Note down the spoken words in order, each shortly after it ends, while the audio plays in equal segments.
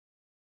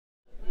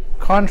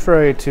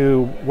Contrary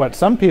to what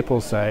some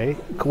people say,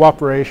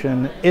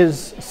 cooperation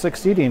is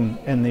succeeding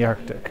in the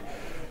Arctic.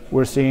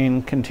 We're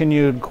seeing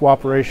continued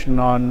cooperation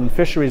on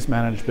fisheries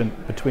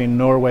management between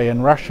Norway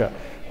and Russia,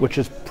 which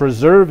is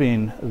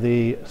preserving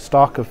the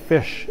stock of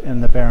fish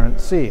in the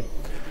Barents Sea.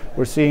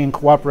 We're seeing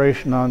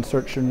cooperation on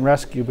search and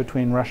rescue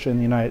between Russia and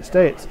the United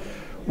States,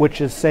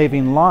 which is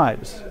saving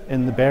lives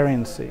in the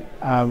Bering Sea.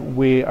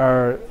 We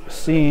are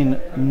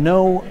seeing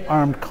no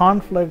armed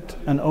conflict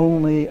and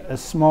only a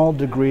small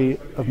degree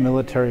of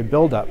military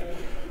buildup,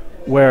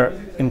 where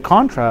in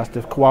contrast,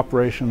 if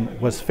cooperation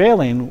was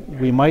failing,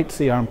 we might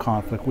see armed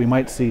conflict, we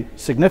might see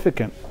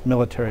significant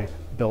military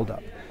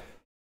buildup.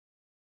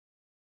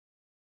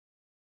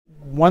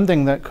 One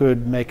thing that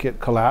could make it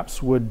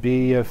collapse would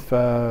be if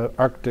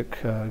Arctic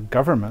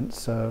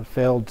governments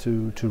failed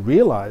to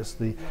realize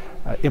the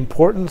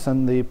importance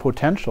and the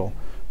potential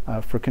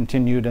for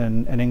continued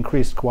and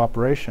increased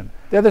cooperation.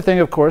 The other thing,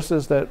 of course,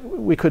 is that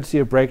we could see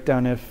a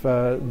breakdown if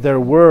there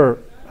were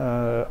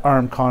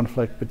armed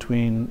conflict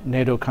between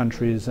NATO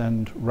countries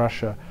and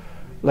Russia,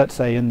 let's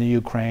say in the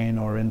Ukraine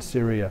or in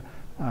Syria.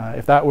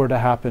 If that were to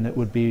happen, it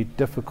would be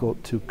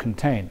difficult to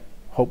contain.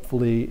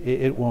 Hopefully,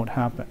 it won't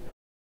happen.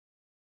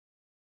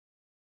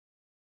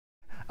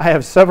 I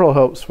have several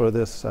hopes for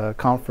this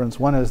conference.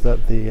 One is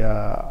that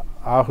the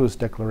Aarhus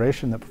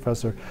Declaration that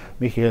Professor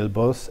Michael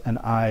Byers and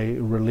I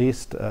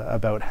released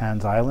about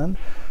Hans Island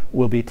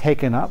will be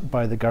taken up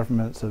by the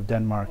governments of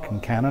Denmark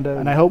and Canada.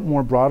 And I hope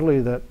more broadly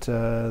that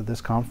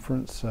this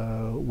conference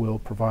will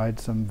provide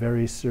some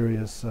very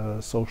serious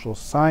social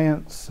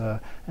science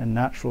and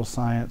natural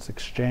science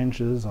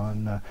exchanges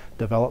on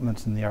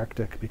developments in the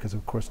Arctic, because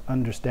of course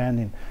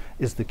understanding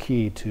is the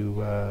key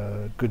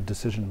to good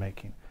decision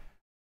making.